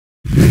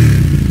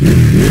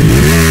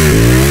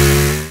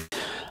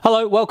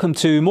Hello, welcome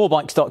to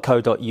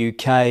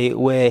MoreBikes.co.uk.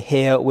 We're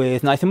here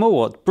with Nathan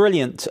Millward,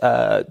 brilliant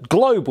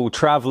global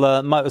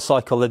traveller,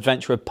 motorcycle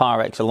adventurer par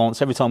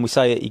excellence. Every time we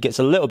say it, he gets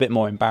a little bit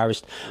more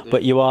embarrassed,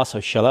 but you are, so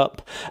shut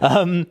up.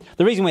 The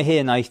reason we're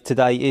here, Nate,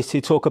 today is to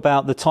talk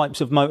about the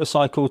types of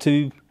motorcycle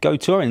to go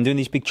touring and doing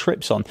these big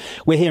trips on.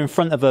 We're here in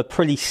front of a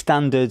pretty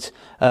standard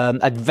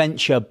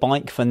adventure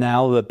bike for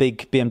now, a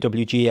big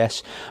BMW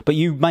GS, but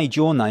you made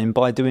your name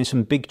by doing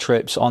some big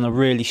trips on a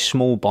really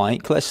small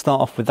bike. Let's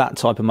start off with that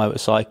type of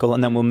motorcycle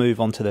and then we'll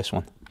move on to this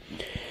one.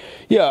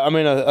 Yeah, I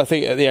mean, I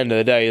think at the end of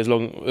the day, as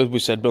we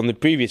said on the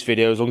previous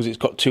video, as long as it's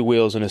got two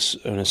wheels and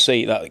a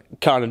seat, that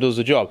kind of does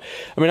the job.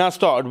 I mean, I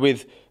started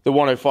with the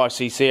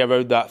 105cc. I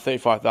rode that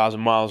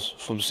 35,000 miles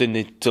from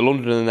Sydney to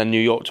London and then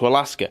New York to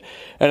Alaska.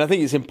 And I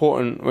think it's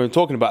important when we're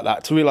talking about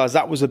that to realise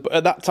that was,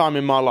 at that time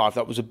in my life,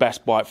 that was the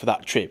best bike for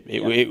that trip.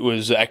 It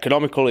was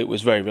economical, it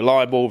was very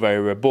reliable, very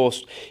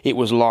robust, it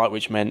was light,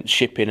 which meant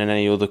shipping and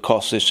any other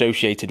costs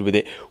associated with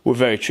it were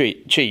very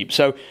cheap.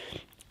 So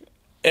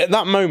at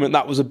that moment,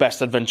 that was the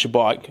best adventure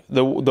bike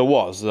there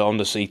was, the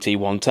Honda CT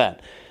 110.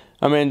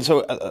 I mean,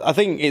 so I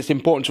think it's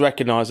important to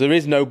recognise there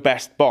is no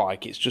best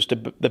bike. It's just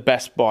the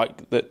best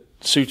bike that's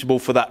suitable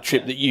for that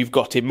trip that you've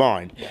got in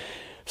mind. Yeah.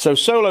 So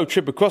solo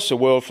trip across the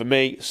world for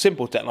me,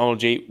 simple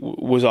technology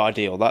was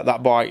ideal.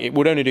 That bike, it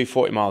would only do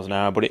 40 miles an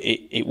hour, but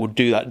it would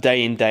do that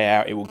day in, day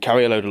out. It would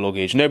carry a load of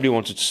luggage. Nobody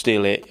wanted to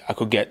steal it. I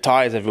could get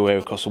tyres everywhere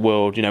across the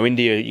world. You know,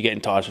 India, you're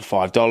getting tyres for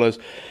 $5.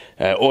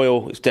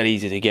 Oil, it's dead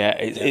easy to get.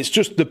 It's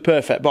just the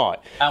perfect bike.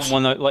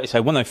 And like you say,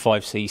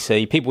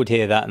 105cc, people would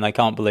hear that and they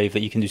can't believe that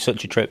you can do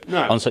such a trip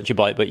on such a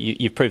bike, but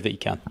you've proved that you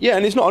can. Yeah,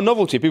 and it's not a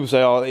novelty. People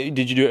say, oh,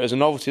 did you do it as a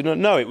novelty?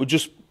 No, it would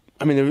just,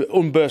 I mean, they're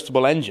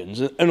unburstable engines,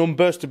 and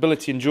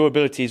unburstability and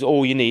durability is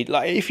all you need.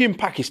 Like, if you're in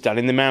Pakistan,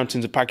 in the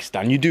mountains of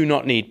Pakistan, you do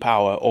not need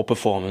power or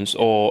performance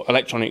or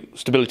electronic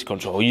stability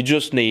control. You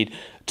just need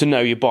to know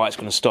your bike's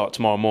going to start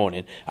tomorrow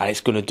morning and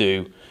it's going to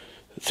do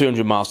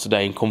 300 miles a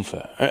day in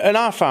comfort. And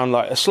I found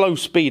like a slow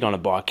speed on a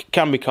bike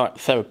can be quite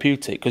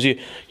therapeutic because you're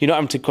not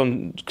having to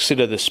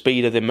consider the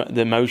speed of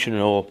the motion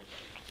or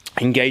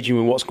engaging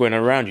with what's going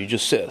on around you.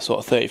 Just sit at sort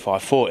of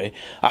 35, 40.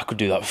 I could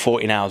do that for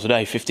 14 hours a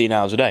day, 15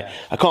 hours a day. Yeah.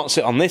 I can't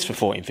sit on this for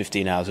 14,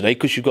 15 hours a day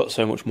because you've got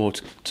so much more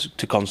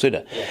to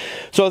consider. Yeah.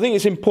 So I think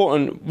it's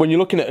important when you're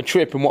looking at a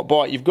trip and what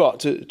bike you've got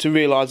to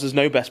realise there's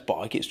no best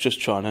bike. It's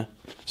just trying to,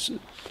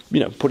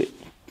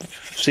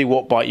 see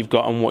what bike you've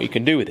got and what you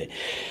can do with it.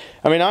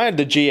 I mean, I had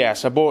the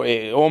GS, I bought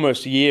it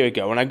almost a year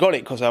ago, and I got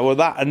it because I was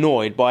that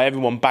annoyed by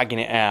everyone bagging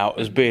it out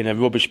as being a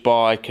rubbish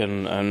bike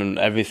and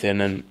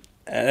everything, and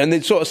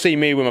they'd sort of see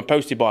me with my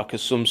postie bike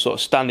as some sort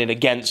of standing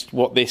against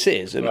what this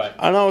is, and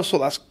I always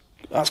thought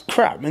that's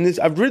crap. I mean,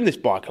 I've ridden this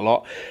bike a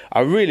lot, I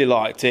really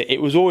liked it,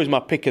 it was always my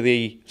pick of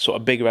the sort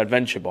of bigger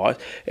adventure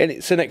bikes, and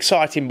it's an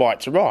exciting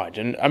bike to ride,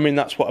 and I mean,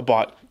 that's what a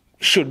bike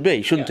should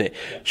be, shouldn't it?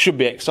 Yeah. Should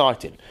be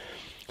exciting.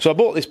 So I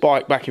bought this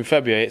bike back in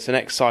February. It's an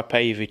ex-Type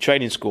AV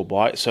training school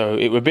bike, so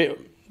it was a bit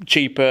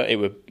cheaper.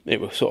 It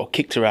was sort of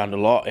kicked around a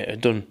lot. It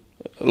had done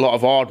a lot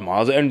of hard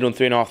miles. It only done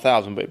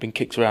 3,500, but it'd been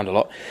kicked around a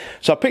lot.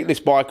 So I picked this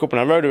bike up and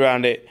I rode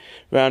around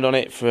on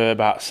it for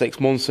about 6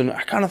 months, and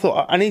I kind of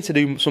thought I need to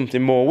do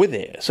something more with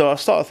it. So I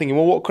started thinking,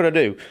 well, what could I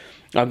do?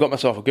 I got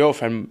myself a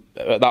girlfriend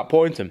at that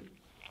point, and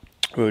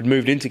we had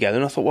moved in together,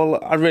 and I thought, well,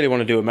 I really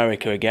want to do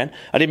America again.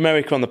 I did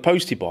America on the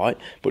postie bike,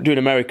 but doing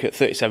America at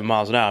 37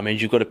 miles an hour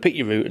means you've got to pick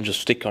your route and just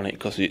stick on it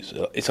because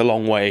it's a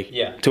long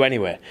way to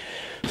anywhere.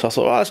 So I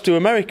thought, well, let's do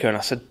America, and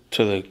I said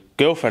to the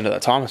girlfriend at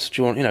that time, I said,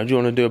 do you want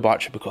to do a bike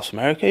trip across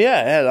America?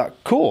 Yeah,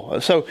 cool.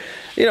 So,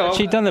 had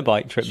she done a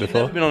bike trip before? She'd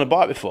never been on a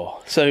bike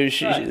before, so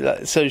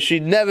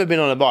she'd never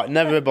been on a bike,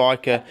 never a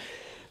biker.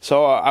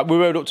 So we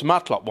rode up to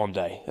Matlock one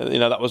day.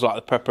 That was like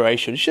the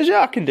preparation. She says, yeah,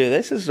 I can do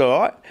this. This is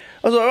all right.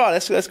 I was like, all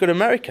right, let's go to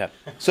America.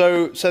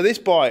 So this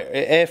bike,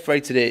 air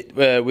freighted it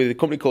with a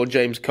company called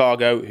James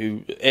Cargo,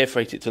 who air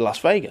freighted it to Las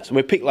Vegas. And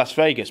we picked Las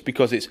Vegas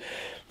because it's,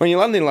 when you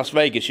land in Las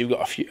Vegas, you've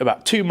got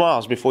about 2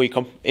 miles before you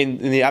come in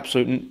the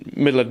absolute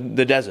middle of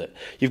the desert.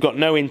 You've got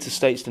no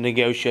interstates to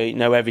negotiate,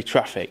 no heavy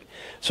traffic.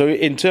 So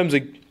in terms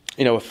of,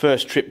 a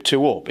first trip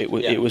up, it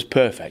was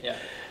perfect. Yeah.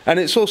 And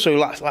it's also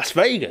Las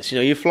Vegas.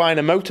 You're flying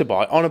a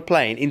motorbike on a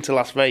plane into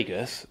Las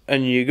Vegas,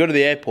 and you go to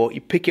the airport, you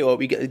pick it up,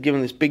 you get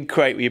given this big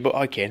crate with your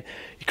bike in,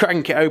 you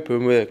crank it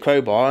open with a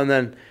crowbar, and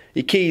then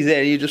your keys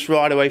in, you just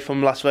ride away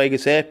from Las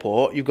Vegas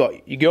airport. You've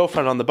got your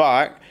girlfriend on the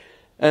back,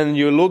 and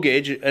your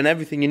luggage, and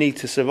everything you need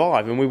to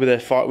survive. And we did a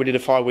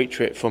 5-week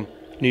trip from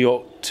New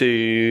York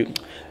to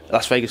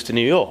Las Vegas to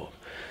New York.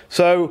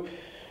 So,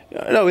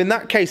 in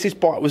that case, this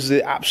bike was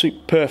the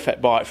absolute perfect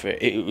bike for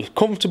it. It was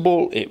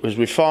comfortable, it was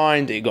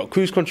refined, it got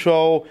cruise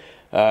control,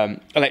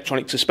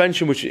 electronic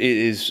suspension, which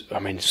is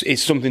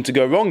something to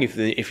go wrong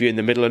if you're in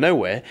the middle of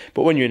nowhere.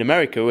 But when you're in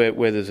America,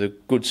 where there's a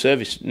good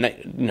service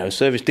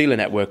dealer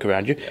network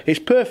around you, it's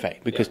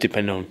perfect because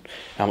depending on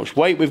how much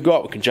weight we've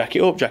got, we can jack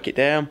it up, jack it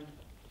down.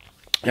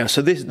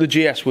 So the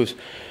GS was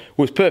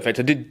perfect.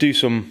 I did do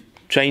some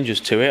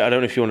changes to it. I don't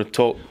know if you want to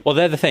talk. Well,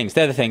 they're the things,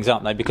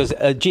 aren't they? Because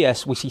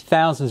GS, we see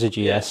thousands of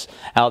GS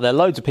out there.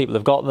 Loads of people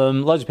have got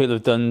them. Loads of people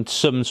have done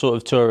some sort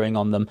of touring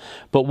on them.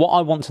 But what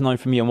I want to know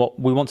from you, and what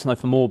we want to know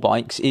from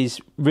MoreBikes,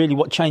 is really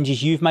what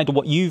changes you've made or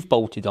what you've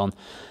bolted on.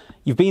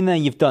 You've been there,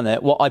 you've done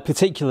it. What I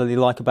particularly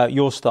like about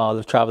your style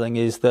of travelling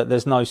is that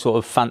there's no sort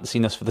of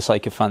fanciness for the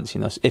sake of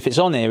fanciness. If it's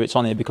on here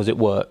because it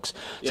works.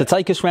 Yeah. So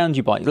take us round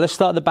your bike. Let's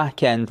start at the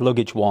back end,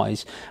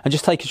 luggage-wise, and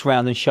just take us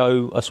round and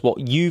show us what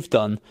you've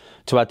done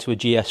to add to a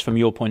GS from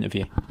your point of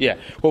view. Yeah.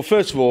 Well,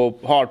 first of all,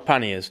 hard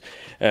panniers.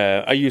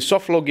 I use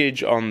soft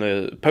luggage on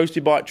the postie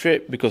bike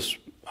trip because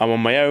I'm on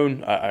my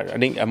own. I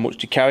didn't have much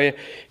to carry,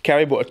 but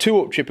a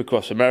 2-up trip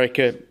across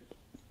America,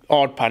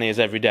 hard panniers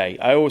every day.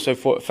 I also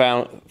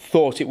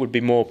thought it would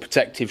be more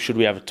protective should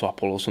we have a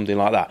topple or something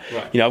like that.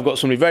 Right. You know, I've got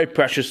somebody very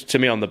precious to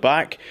me on the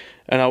back,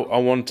 and I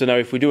want to know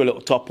if we do a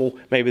little topple,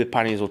 maybe the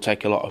panniers will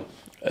take a lot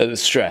of the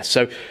stress.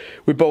 So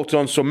we bolted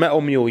on some Metal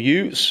Mule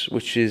Utes,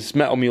 which is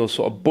Metal Mule's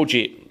sort of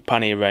budget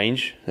pannier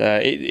range.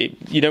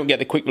 You don't get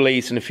the quick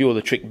release and a few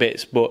other trick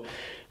bits, but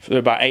for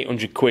about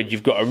 800 quid,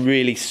 you've got a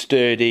really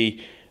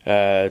sturdy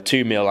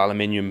 2mm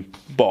aluminium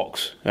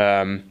box.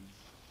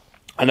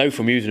 I know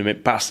from using them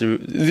in past, they're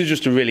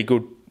just a really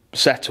good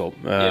setup.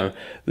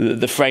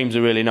 The frames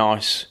are really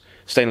nice,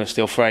 stainless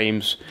steel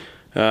frames.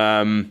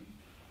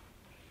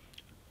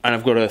 And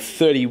I've got a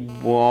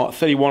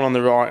 31 on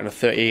the right and a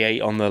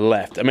 38 on the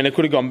left. I mean, I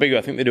could have gone bigger.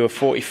 I think they do a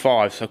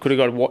 45, so I could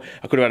have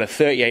had a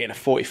 38 and a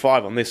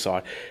 45 on this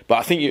side. But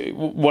I think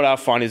what I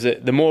find is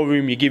that the more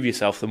room you give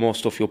yourself, the more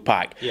stuff you'll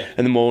pack,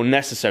 and the more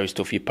necessary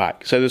stuff you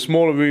pack. So the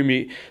smaller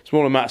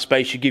smaller amount of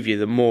space you give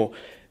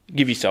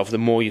yourself, the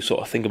more you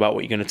sort of think about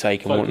what you're going to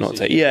take and what not to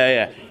take.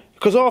 Yeah.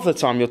 Because half the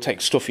time you'll take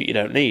stuff that you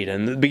don't need,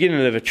 and the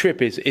beginning of a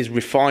trip is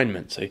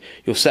refinement. So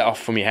you'll set off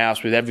from your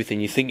house with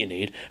everything you think you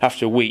need.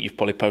 After a week, you've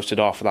probably posted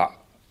half of that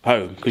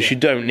home because you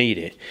don't need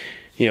it.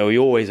 You know,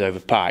 you always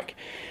overpack.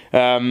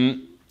 I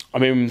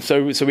mean,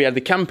 so we had the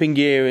camping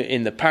gear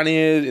in the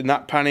pannier, in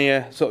that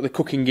pannier, sort of the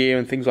cooking gear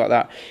and things like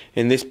that.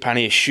 In this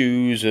pannier,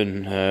 shoes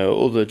and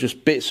other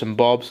just bits and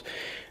bobs.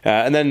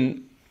 And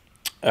then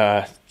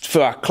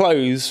for our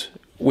clothes,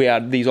 we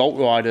had these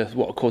Alt-Rider,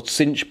 what are called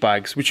cinch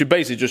bags, which are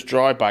basically just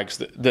dry bags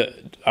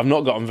that I've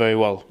not gotten very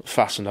well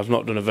fastened. I've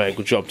not done a very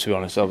good job, to be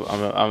honest. I've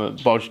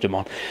bodged them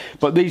on.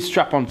 But these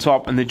strap on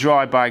top and the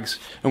dry bags,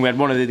 and we had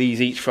one of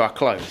these each for our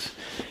clothes.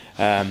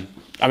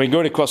 I mean,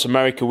 going across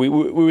America,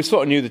 we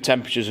sort of knew the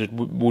temperatures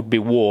would be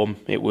warm.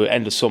 It was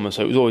end of summer,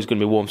 so it was always going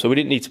to be warm. So we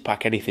didn't need to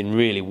pack anything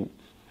really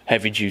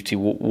heavy-duty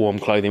warm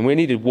clothing. We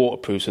needed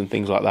waterproofs and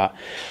things like that.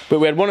 But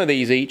we had one of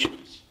these each.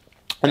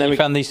 And then we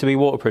found these to be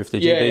waterproof,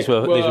 did you? Yeah, these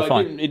were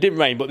fine. It didn't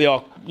rain, but they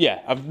are.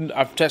 Yeah,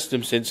 I've tested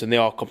them since, and they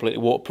are completely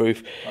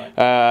waterproof. Right.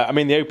 I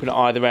mean, they open at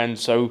either end,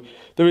 so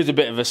there is a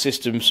bit of a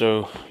system.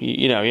 So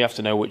you know, you have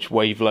to know which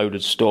way you've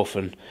loaded stuff,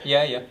 and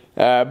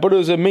but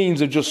as a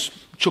means of just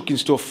chucking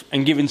stuff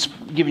and giving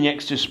you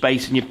extra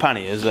space in your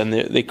panniers, then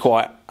they're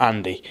quite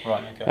handy.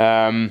 Right.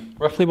 Okay.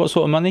 Roughly, what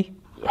sort of money?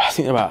 I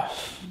think about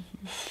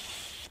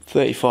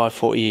 35,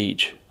 40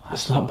 each.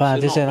 That's not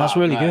bad, is it? That's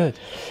really good.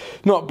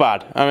 Not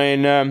bad. I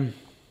mean.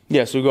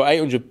 Yeah, so we've got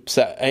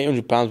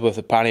 £800 worth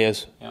of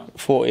panniers,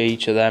 40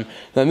 each of them.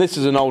 Then this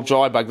is an old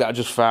dry bag that I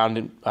just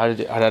found. I'd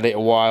had it a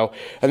while,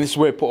 and this is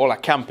where we put all our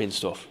camping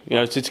stuff. You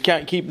know,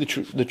 to keep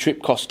the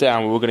trip costs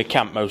down, we were going to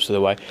camp most of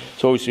the way.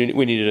 So obviously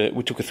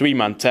we took a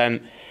 3-man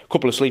tent, a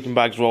couple of sleeping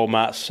bags, roll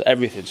mats,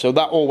 everything. So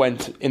that all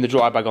went in the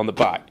dry bag on the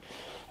back.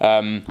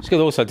 It's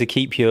good also to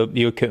keep your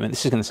equipment.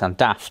 This is going to sound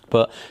daft,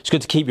 but it's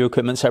good to keep your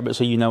equipment separate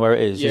so you know where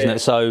it is, isn't it?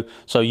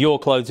 So your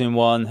clothes in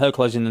one, her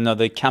clothes in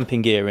another,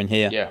 camping gear in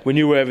here. Yeah, we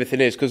knew where everything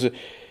is, because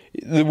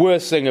the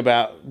worst thing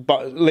about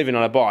living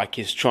on a bike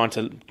is trying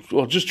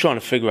to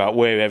figure out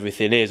where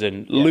everything is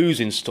and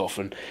losing stuff.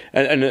 And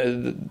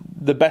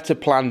the better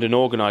planned and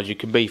organised you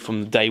can be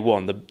from day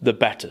one, the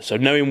better. So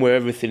knowing where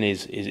everything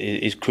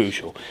is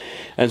crucial.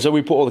 And so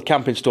we put all the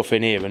camping stuff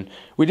in here, and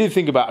we did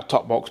think about a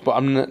top box, but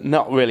I'm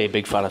not really a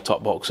big fan of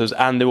top boxes,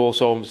 and they're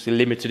also obviously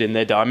limited in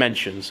their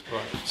dimensions.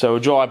 Right. So a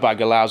dry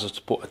bag allows us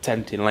to put a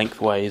tent in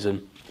lengthways.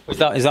 And is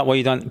that why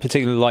you don't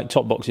particularly like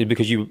top boxes,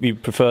 because you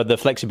prefer the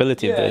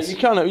flexibility of this?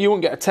 You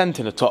won't get a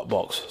tent in a top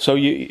box. So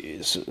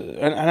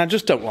and I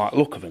just don't like the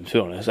look of them, to be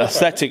honest.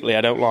 Aesthetically,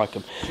 I don't like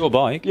them. It's your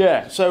bike.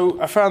 Yeah.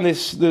 So I found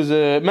this. There's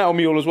a Metal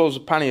Mule as well as the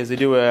panniers. They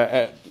do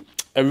a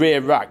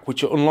rear rack,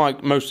 which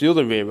unlike most of the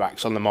other rear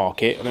racks on the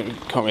market, I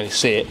can't really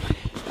see it.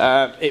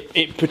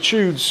 It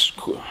protrudes,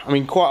 I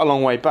mean, quite a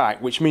long way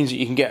back, which means that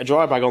you can get a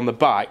dry bag on the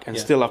back and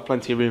still have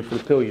plenty of room for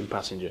the pillion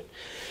passenger.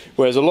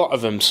 Whereas a lot of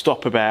them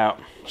stop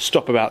about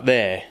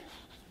there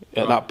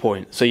at that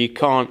point, so you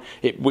can't.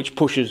 Which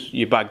pushes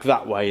your bag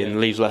that way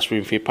and leaves less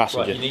room for your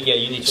passenger. Right,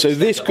 you need to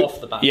set it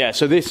off the back. Yeah,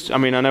 so this. I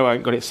mean, I know I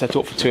haven't got it set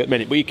up for 2 at the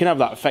minute, but you can have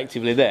that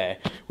effectively there,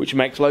 which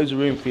makes loads of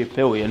room for your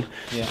pillion.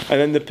 Yeah. And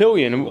then the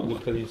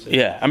pillion.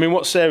 Yeah, I mean,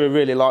 what Sarah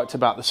really liked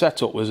about the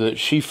setup was that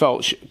she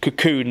felt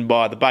cocooned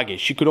by the baggage.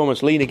 She could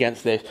almost lean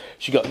against this.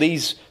 She got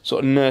these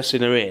sort of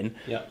nursing her in.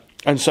 Yeah.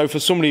 And so for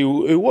somebody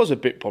who was a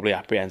bit probably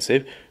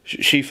apprehensive,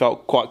 she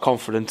felt quite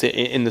confident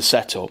in the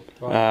setup.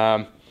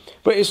 Right.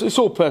 But it's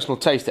all personal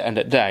taste at the end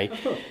of the day.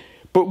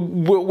 But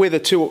with a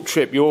 2-up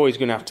trip, you're always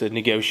going to have to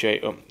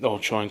negotiate or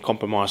try and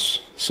compromise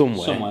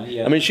somewhere.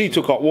 Yeah. I mean, she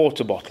took a hot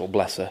water bottle,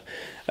 bless her,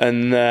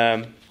 and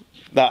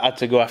that had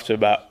to go after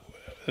about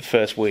the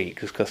first week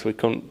because we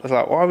couldn't. I was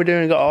like, why are we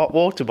doing a hot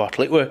water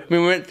bottle? We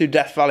went through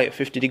Death Valley at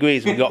 50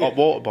 degrees and we got a hot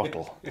water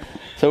bottle.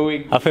 So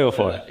I feel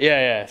for it.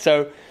 Yeah.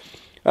 So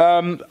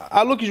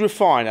our luggage were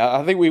fine.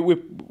 I think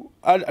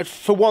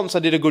for once I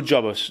did a good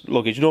job of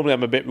luggage. Normally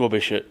I'm a bit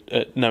rubbish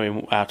at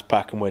knowing how to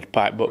pack and where to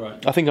pack, but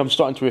right. I think I'm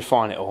starting to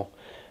refine it all.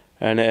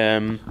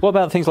 And what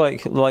about things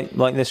like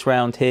this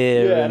round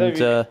here,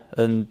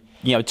 and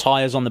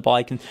tyres on the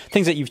bike and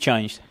things that you've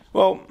changed?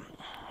 Well,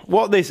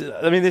 this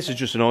is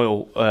just an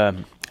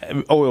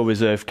oil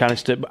reserve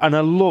canister, and I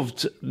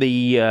loved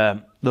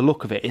the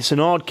look of it. It's an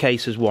hard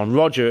cases one.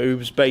 Roger,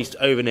 who's based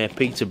over near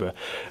Peterborough,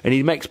 and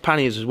he makes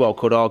panniers as well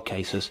called hard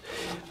cases,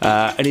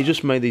 and he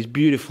just made these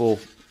beautiful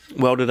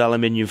welded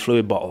aluminium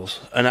fluid bottles,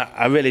 and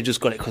I really just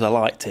got it because I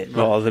liked it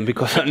rather than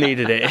because I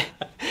needed it.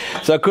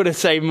 So I could have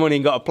saved money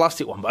and got a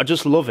plastic one, but I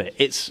just love it.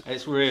 It's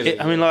really.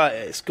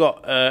 It's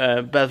got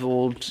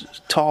beveled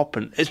top,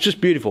 and it's just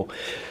beautiful.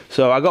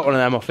 So I got one of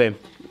them off him,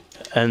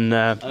 and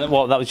that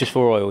was just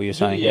for oil, you're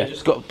saying? Yeah,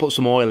 just got to put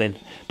some oil in.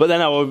 But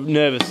then I was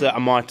nervous that I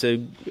might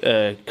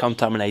have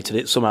contaminated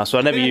it somehow, so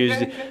I never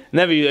used it.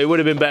 It would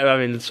have been better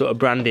having sort of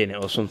brandy in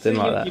it or something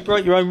like that. You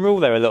broke your own rule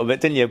there a little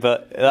bit, didn't you?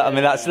 But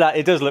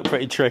it does look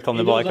pretty trick on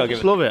the bike. I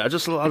just love it. I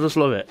just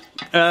love it.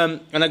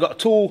 And I got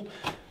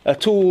a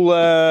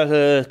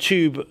tool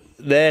tube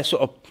there,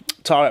 sort of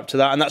tie up to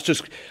that, and that's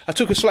just. I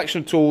took a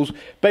selection of tools,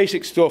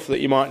 basic stuff that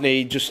you might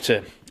need just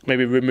to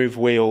maybe remove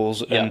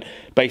wheels and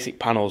basic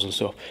panels and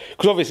stuff.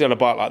 Because obviously on a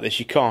bike like this,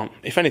 you can't.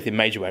 If anything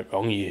major went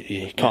wrong,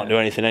 you can't do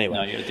anything anyway.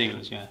 No, you're at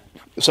dealers, yeah.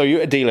 So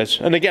you're at dealers,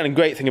 and again, a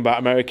great thing about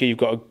America, you've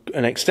got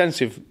an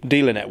extensive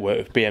dealer network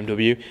with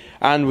BMW,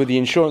 and with the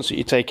insurance that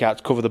you take out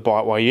to cover the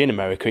bike while you're in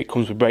America, it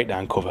comes with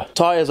breakdown cover.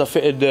 Tyres, I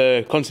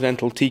fitted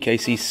Continental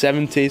TKC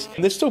 70s.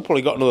 They've still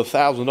probably got another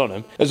 1,000 on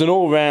them. As an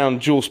all-round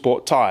dual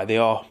sport tyre, they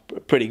are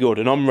pretty good,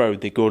 and on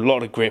road they're good. A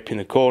lot of grip in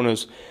the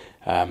corners.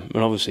 And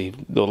obviously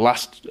they'll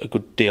last a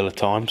good deal of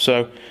time.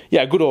 So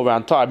yeah, a good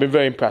all-round tyre. I've been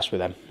very impressed with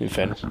them, in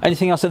fairness.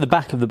 Anything else at the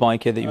back of the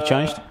bike here that you've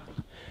changed?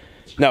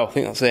 No, I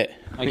think that's it.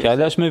 Okay,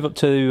 let's move up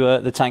to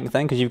the tank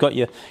then, because you've got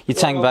your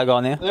tank bag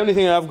on here. The only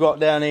thing I've got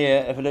down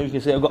here, if I don't know if you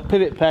can see, I've got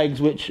pivot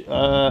pegs, which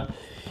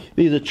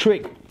these are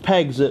trick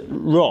pegs that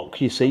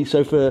rock, you see.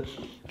 So for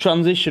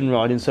transition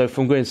riding, so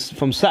from going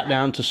from sat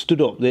down to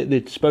stood up,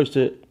 they're supposed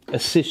to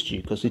assist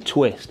you because they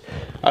twist.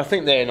 I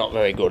think they're not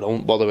very good. I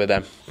won't bother with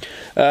them.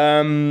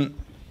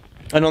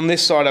 And on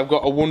this side I've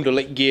got a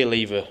Wunderlich gear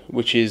lever,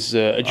 which is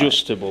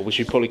adjustable, which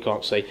you probably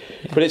can't see,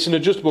 but it's an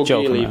adjustable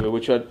gear lever,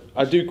 which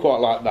I do quite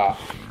like that.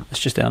 It's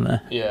just down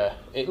there. Yeah,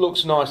 it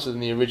looks nicer than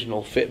the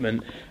original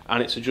fitment,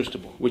 and it's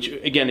adjustable, which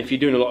again, if you're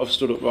doing a lot of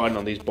stood up riding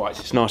on these bikes,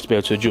 it's nice to be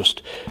able to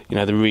adjust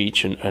the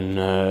reach and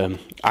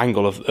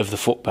angle of the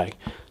foot peg.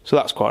 So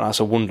that's quite nice,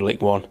 a Wunderlich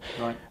one.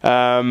 Right.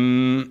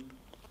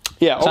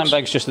 Yeah, tank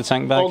bag's just a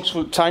tank bag.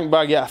 Oxford tank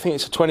bag, yeah, I think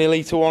it's a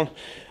 20-litre one.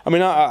 I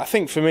mean, I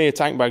think for me a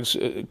tank bag's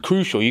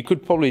crucial. You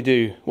could probably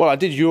do. Well, I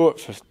did Europe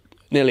for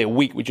nearly a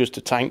week with just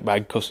a tank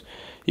bag because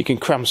you can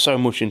cram so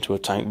much into a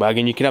tank bag,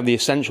 and you can have the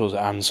essentials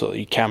at hand, so that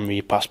your camera,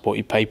 your passport,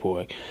 your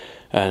paperwork.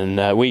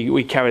 And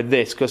we carried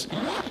this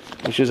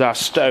which was our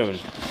stone.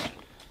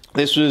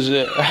 This was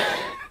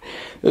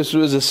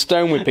a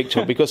stone we picked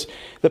up because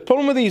the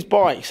problem with these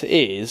bikes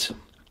is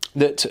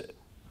that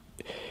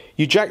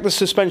you jack the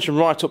suspension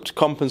right up to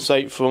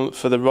compensate for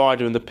the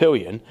rider and the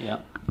pillion. Yeah.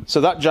 So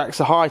that jacks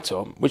the height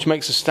up, which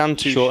makes the stand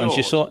too short. And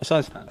your side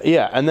stand.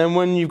 Yeah, and then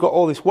when you've got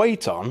all this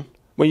weight on,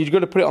 when you've got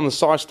to put it on the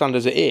side stand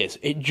as it is,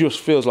 it just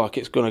feels like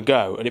it's going to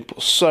go, and it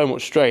puts so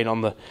much strain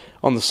on the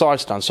side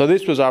stand. So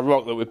this was our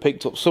rock that we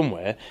picked up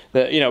somewhere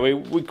that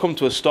we'd come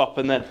to a stop,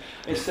 and then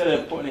instead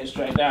of putting it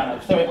straight down,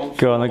 I'd throw it on.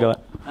 Go on, I got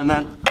it. And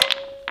then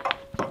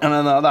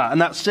like that.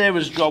 And that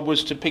Sarah's job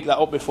was to pick that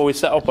up before we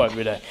set up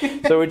every day.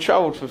 So we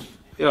travelled for.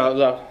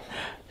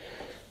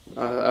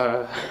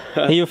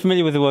 Are you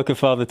familiar with the work of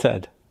Father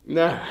Ted?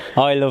 No.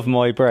 I love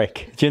my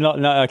brick. Do you not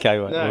know? Okay.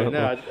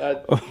 No.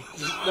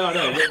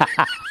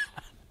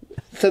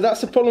 So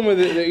that's the problem with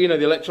the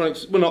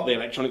electronics. Well, not the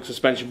electronic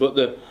suspension, but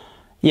the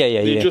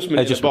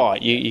adjustment of the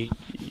bike.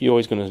 You're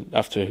always going to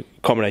have to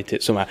accommodate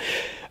it somehow.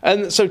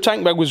 And so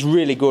tank bag was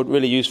really good,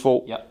 really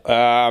useful. Yep.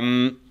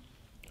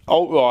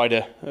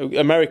 Alt-Rider,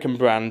 American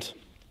brand.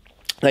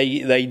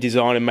 They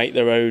design and make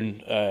their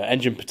own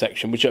engine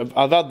protection, which I've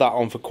had that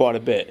on for quite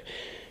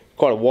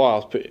a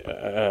while. But,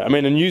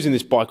 and using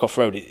this bike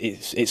off-road,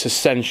 it's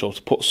essential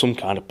to put some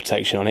kind of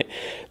protection on it.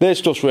 Their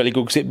stuff's really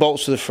good because it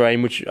bolts to the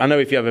frame, which I know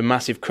if you have a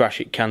massive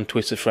crash, it can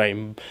twist the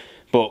frame,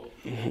 but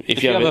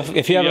if you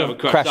have a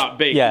crash that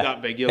big,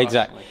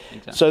 exactly.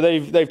 So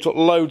they've took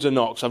loads of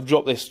knocks. I've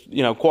dropped this,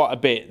 quite a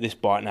bit, this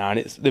bike now,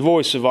 and they've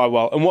always survived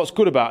well. And what's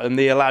good about them,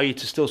 they allow you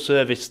to still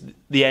service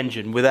the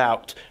engine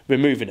without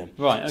removing them.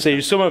 Right. Okay. So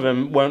some of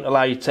them won't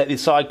allow you to take the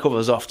side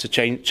covers off to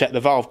check the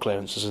valve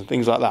clearances and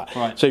things like that.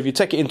 Right. So if you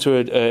take it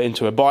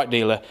into a bike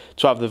dealer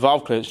to have the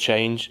valve clearance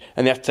changed,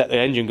 and they have to take the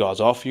engine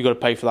guards off, you've got to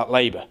pay for that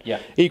labour. Yeah.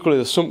 Equally,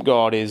 the sump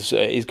guard is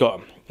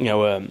got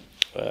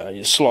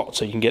slot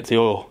so you can get the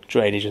oil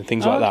drainage and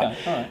things like that.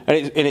 Right.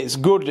 And it's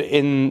good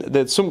in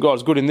the sump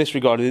guard's good in this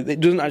regard. It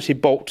doesn't actually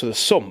bolt to the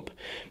sump,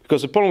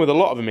 because the problem with a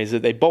lot of them is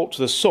that they bolt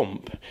to the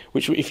sump,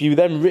 which if you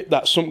then rip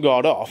that sump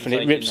guard off and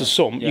it rips the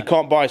sump, you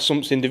can't buy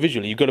sumps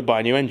individually. You've got to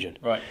buy a new engine.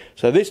 Right.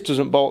 So this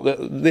doesn't bolt.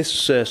 This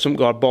sump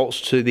guard bolts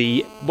to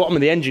the bottom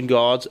of the engine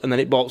guards, and then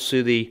it bolts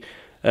to the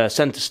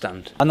centre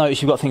stand. I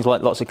noticed you've got things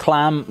like lots of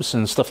clamps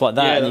and stuff like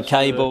that, and your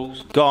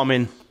cables.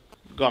 Garmin,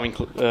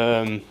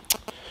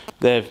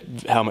 their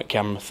helmet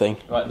camera thing.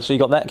 Right. So you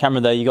got that camera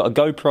there. You got a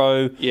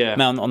GoPro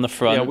mount on the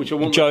front. Yeah, which I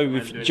want. Joe,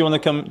 do you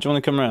want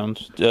to come round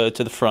to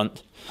the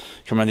front?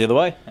 Come round the other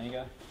way. There you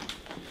go.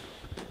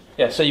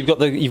 Yeah. So you've got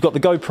the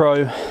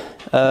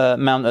GoPro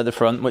mount at the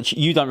front, which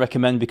you don't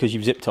recommend because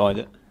you've zip tied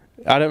it.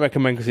 I don't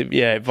recommend because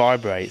it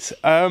vibrates.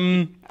 I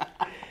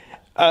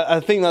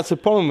think that's the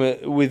problem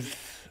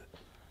with.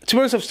 To be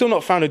honest, I've still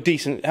not found a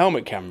decent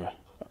helmet camera.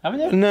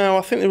 Haven't you? No,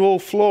 I think they're all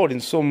flawed in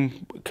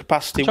some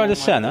capacity. Try the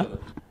Senna.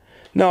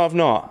 No, I've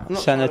not.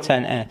 Senna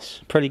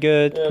 10S. Pretty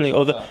good.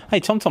 Hey,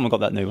 TomTom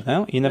got that new one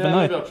out. You never know.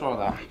 Maybe I'll try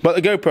that. But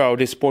the GoPro I was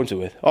disappointed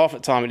with. Half the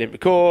time it didn't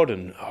record,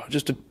 and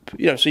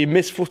so you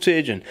miss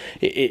footage, and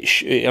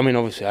I mean,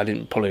 obviously I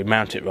didn't probably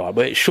mount it right,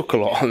 but it shook a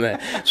lot on there.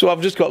 So I've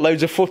just got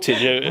loads of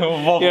footage.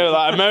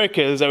 Like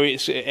America, so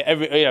it's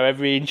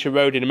every inch of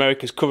road in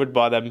America is covered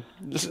by them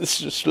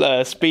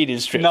speeding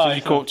strips as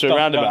you come up to a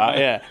roundabout.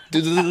 Yeah.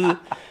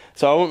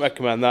 So I wouldn't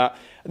recommend that.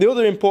 The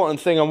other important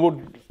thing I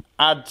would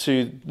add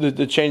to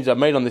the changes I've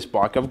made on this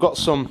bike, I've got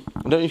some,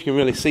 I don't know if you can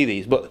really see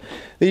these, but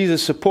these are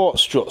support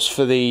struts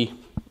for the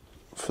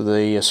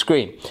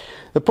screen.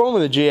 The problem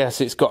with the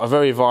GS, it's got a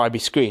very vibey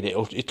screen.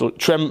 It'll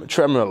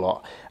tremor a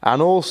lot, and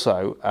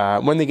also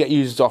when they get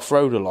used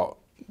off-road a lot,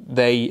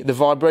 the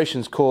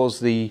vibrations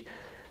cause the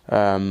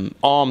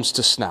arms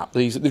to snap.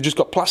 They've just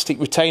got plastic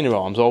retainer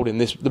arms holding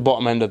the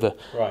bottom end of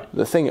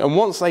the thing, and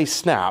once they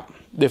snap,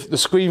 the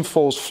screen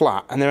falls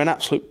flat, and they're an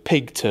absolute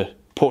pig to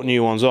put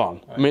new ones on.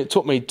 Right. I mean, it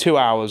took me 2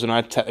 hours, and I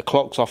had to take the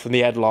clocks off and the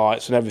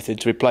headlights and everything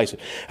to replace it.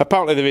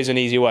 Apparently there is an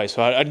easy way,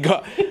 so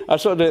I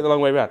sort of did it the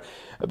long way around.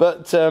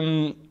 But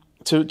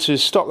to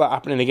stop that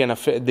happening again, I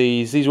fitted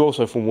these. These are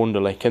also from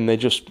Wunderlich, and they're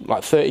just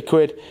like 30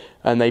 quid,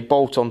 and they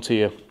bolt onto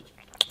your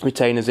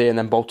retainers here and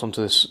then bolt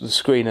onto the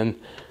screen, and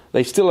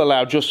they still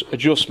allow just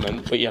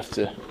adjustment, but you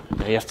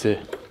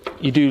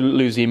do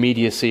lose the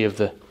immediacy of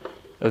the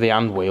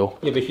hand wheel.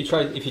 Yeah, but if you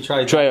trade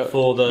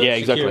for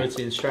the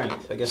security and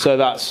strength, I guess. So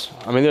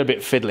they're a bit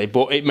fiddly,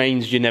 but it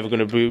means you're never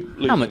going to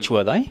lose. How much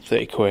were they?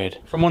 30 quid.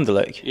 From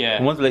Wunderlich? Yeah.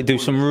 And Wunderlich do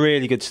some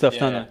really good stuff,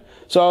 don't they?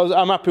 So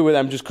I'm happy with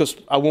them just because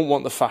I wouldn't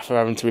want the faff of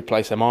having to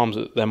replace them arms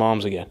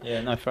again.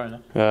 Yeah, no, fair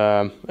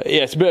enough.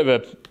 It's a bit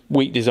of a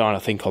weak design, I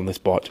think, on this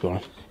bike, to be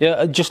honest.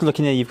 Yeah, just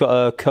looking here, you've got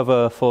a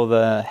cover for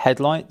the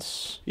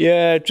headlights.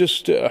 Yeah,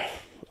 just...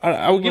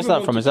 What's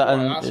that from? Is that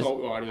that's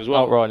Outrider as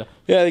well? Outrider.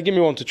 Yeah, they give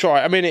me one to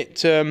try. I mean,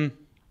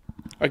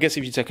 I guess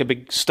if you take a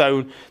big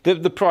stone,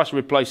 the price of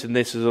replacing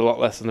this is a lot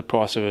less than the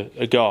price of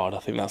a guard. I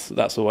think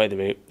that's the way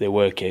they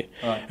work it.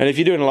 Right. And if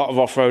you're doing a lot of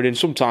off-roading,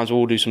 sometimes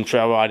we'll do some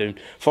trail riding,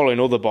 following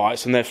other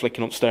bikes, and they're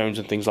flicking up stones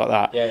and things like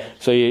that. Yeah.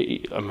 So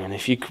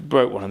if you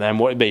broke one of them,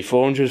 what'd it be?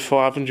 400,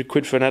 500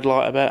 quid for an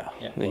headlight, I bet.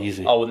 Yeah.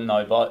 Easy. I wouldn't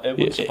know, but it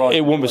wouldn't surprise me.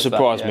 It wouldn't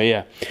surprise me.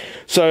 Yeah.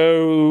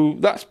 So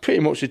that's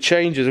pretty much the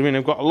changes. I mean,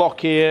 I've got a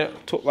lock here.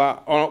 Took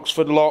that on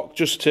Oxford lock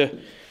just to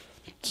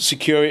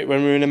secure it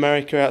when we were in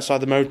America outside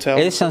the motel.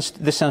 Yeah, this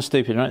sounds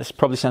stupid, right? This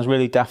probably sounds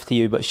really daft to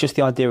you, but it's just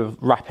the idea of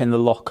wrapping the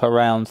lock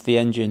around the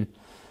engine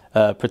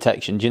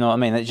protection. Do you know what I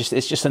mean? It's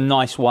just a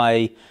nice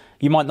way.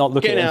 You might not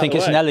look at it and think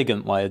it's an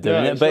elegant way of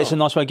doing it, but it's a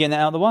nice way of getting it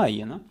out of the way,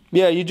 you know?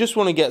 Yeah, you just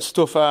want to get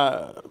stuff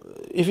out.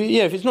 If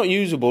it's not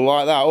usable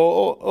like that,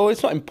 or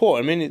it's not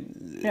important. I mean,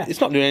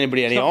 it's not doing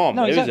anybody any harm,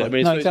 no, exactly. Is it?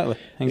 I mean, exactly.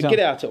 Get it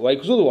out of the way,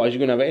 because otherwise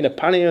you're going to have it in a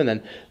pannier, and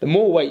then the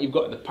more weight you've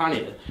got in the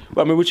pannier,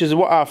 I mean, which is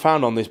what I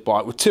found on this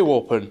bike with two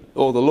up and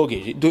all the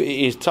luggage, it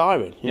is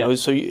tiring. You know,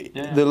 so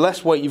the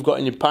less weight you've got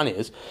in your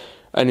panniers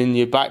and in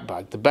your back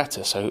bag, the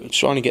better. So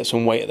trying to get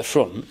some weight at the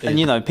front. And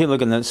you know, some people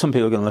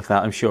are going to look at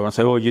that, I'm sure, and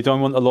say, "Oh, you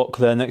don't want a lock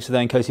there next to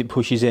there in case it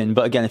pushes in."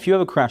 But again, if you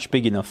have a crash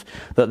big enough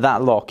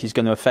that lock is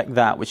going to affect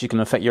that, which is going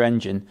to affect your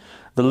engine,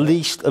 the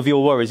least of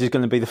your worries is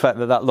going to be the fact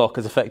that lock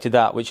has affected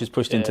that, which has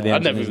pushed into the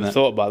engine. I'd never even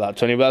thought about that,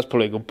 Tony, but that's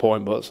probably a good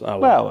point. But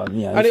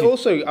and it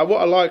also,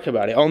 what I like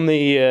about it on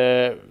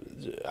the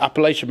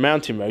Appalachian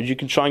Mountain roads, you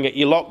can try and get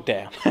your lock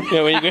down. You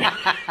know, when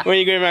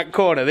you're going around the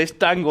corner, this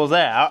dangles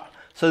out.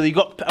 So I've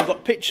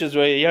got pictures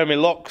where you my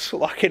locks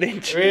like an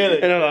inch.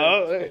 Really? And I'm like,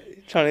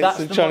 oh, trying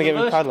to get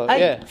my padlock. Hey,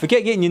 yeah.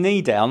 forget getting your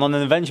knee down on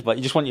an adventure bike.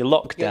 You just want your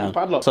lock down.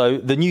 Padlock. So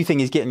the new thing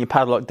is getting your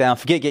padlock down.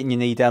 Forget getting your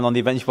knee down on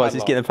the adventure bikes.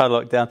 It's getting the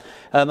padlock down.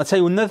 I'll tell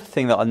you another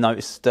thing that I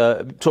noticed.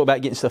 Talk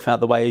about getting stuff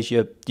out the way is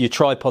your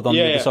tripod on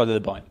the other side of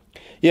the bike.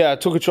 Yeah, I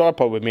took a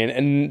tripod with me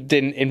and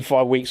didn't in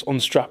 5 weeks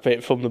unstrap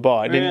it from the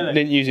bike.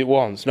 Didn't use it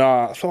once.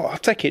 No, I thought I'll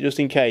take it just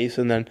in case,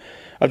 and then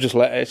I've just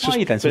let it. It's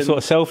just then some sort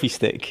of selfie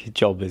stick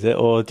job, is it?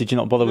 Or did you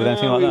not bother with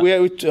anything like that?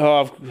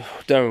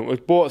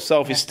 We've bought a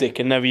selfie stick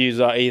and never used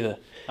that either.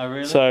 Oh,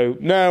 really? So,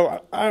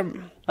 no.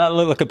 That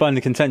looked like a bone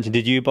of contention.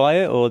 Did you buy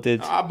it, or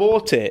did... I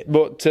bought it,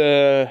 but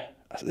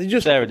you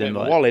just Sarah didn't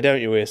buy it. Wally, don't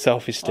you, with a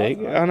selfie stick?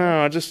 I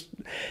know,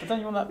 But don't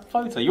you want that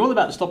photo? You're all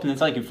about stopping and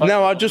taking photos.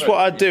 No, what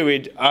I'd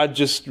do, I'd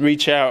just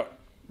reach out,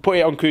 put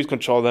it on cruise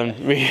control, then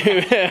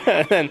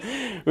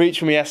reach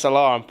for my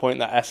SLR and point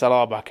that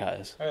SLR back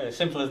at us. Really,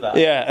 simple as that.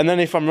 Yeah, and then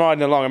if I'm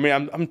riding along, I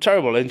mean, I'm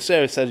terrible, and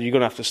Sarah says you're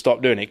going to have to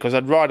stop doing it, because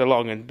I'd ride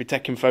along and be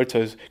taking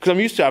photos, because I'm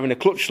used to having a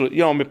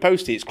clutchless, on my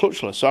postie it's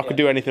clutchless, so I could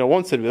do anything I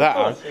wanted with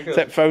that,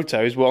 except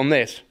photos, but on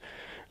this,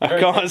 I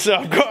can't, so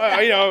I've got,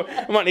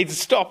 I might need to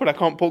stop and I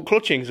can't pull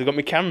clutching because I've got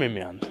my camera in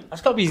my hand.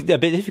 That's got to be a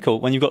bit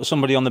difficult when you've got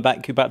somebody on the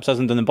back who perhaps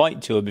hasn't done a bike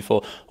tour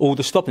before, all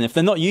the stopping. If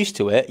they're not used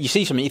to it, you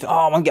see something, you think,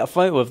 I want to get a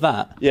photo of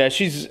that. Yeah,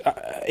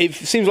 it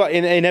seems like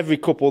in every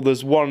couple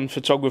there's one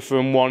photographer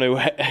and one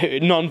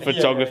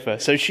non-photographer.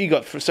 So she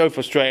got so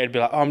frustrated, be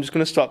like, I'm just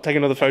going to stop, take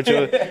another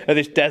photo of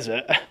this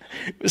desert.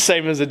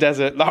 Same as the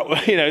desert,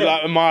 like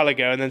a mile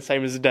ago, and then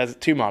same as the desert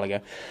 2 miles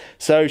ago.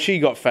 So she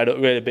got fed up,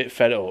 really a bit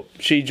fed up.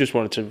 She just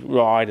wanted to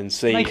ride and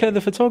see. Make her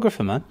the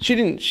photographer, man. She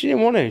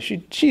didn't want to.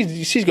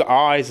 She's got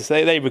eyes.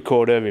 They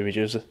record her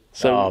images.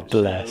 So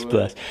bless.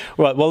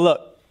 Right, well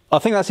look, I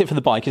think that's it for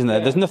the bike, isn't there?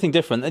 Yeah. There's nothing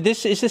different.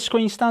 Is this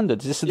screen standard?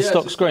 Is this the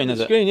stock screen?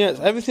 Is it? Screen, yes.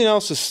 Everything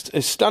else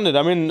is standard.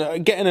 I mean,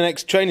 getting an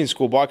ex-training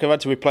school bike, I've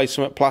had to replace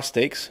some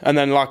plastics, and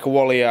then like a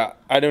Wally,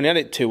 I'd only had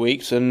it 2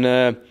 weeks, and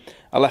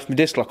I left my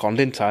disc lock on,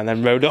 didn't I? And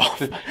then rode off.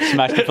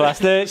 Smashed the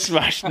plastic.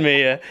 Smashed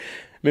me.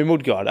 My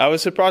mudguard. I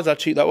was surprised how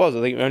cheap that was.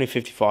 I think only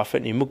 55 for a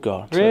new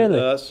mudguard. Really?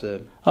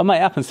 So, oh, mate,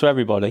 it happens to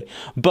everybody.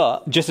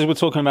 But just as we're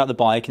talking about the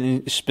bike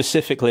and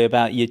specifically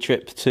about your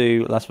trip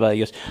to Las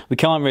Vegas, we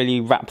can't really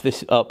wrap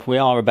this up. We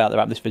are about to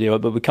wrap this video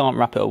up, but we can't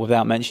wrap it up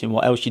without mentioning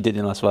what else you did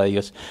in Las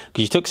Vegas.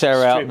 Because you took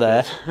Sarah out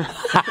there.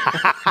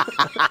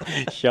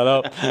 Shut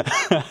up.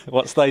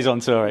 What stays on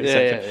tour,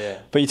 etc. Yeah.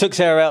 But you took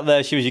Sarah out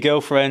there. She was your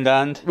girlfriend,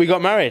 and we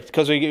got married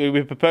because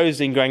we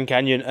proposed in Grand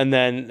Canyon, and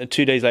then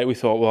 2 days later we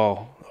thought,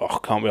 well,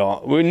 can't we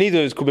all? Neither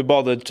of us could be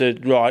bothered to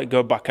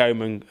go back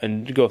home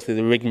and go through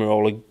the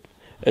rigmarole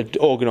of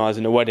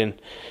organising a wedding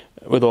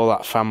with all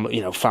that family,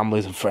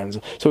 families and friends.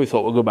 So we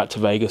thought we'll go back to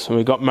Vegas, and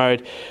we got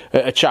married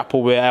at a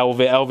chapel with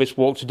Elvis. Elvis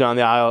walked down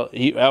the aisle.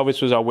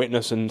 Elvis was our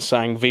witness and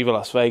sang "Viva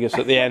Las Vegas"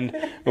 at the end.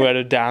 We had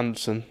a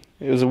dance, and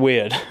it was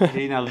weird.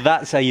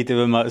 That's how you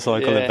do a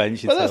motorcycle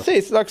adventure. Well, that's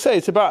it. Like I say,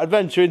 it's about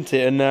adventure, isn't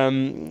it?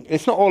 And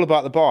it's not all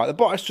about the bike. The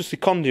bike's just a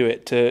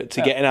conduit to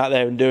getting out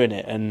there and doing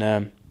it.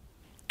 And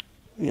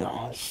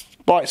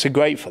bikes are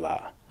great for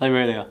that. They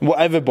really are.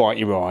 Whatever bike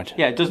you ride.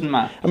 Yeah, it doesn't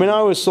matter. I mean, I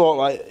always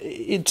thought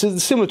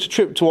it's similar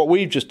to what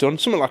we've just done.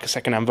 Something like a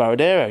second-hand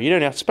Varadero. You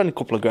don't have to spend a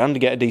couple of grand to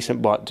get a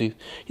decent bike. You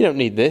don't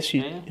need this.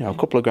 You know, a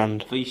couple of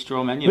grand.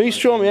 V-Strom,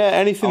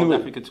 anything. Old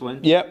Africa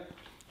Twin. Yep.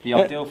 The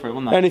ideal for it,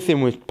 wasn't it?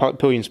 Anything with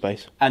pillion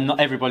space. And not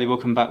everybody will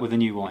come back with a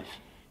new wife.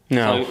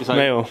 No,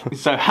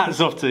 so hats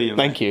off to you.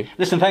 Thank you.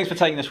 Listen, thanks for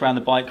taking us around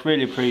the bike.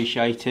 Really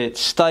appreciate it.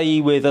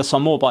 Stay with us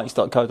on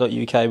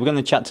MoreBikes.co.uk. We're going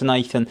to chat to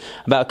Nathan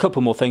about a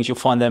couple more things. You'll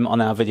find them on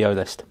our video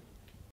list.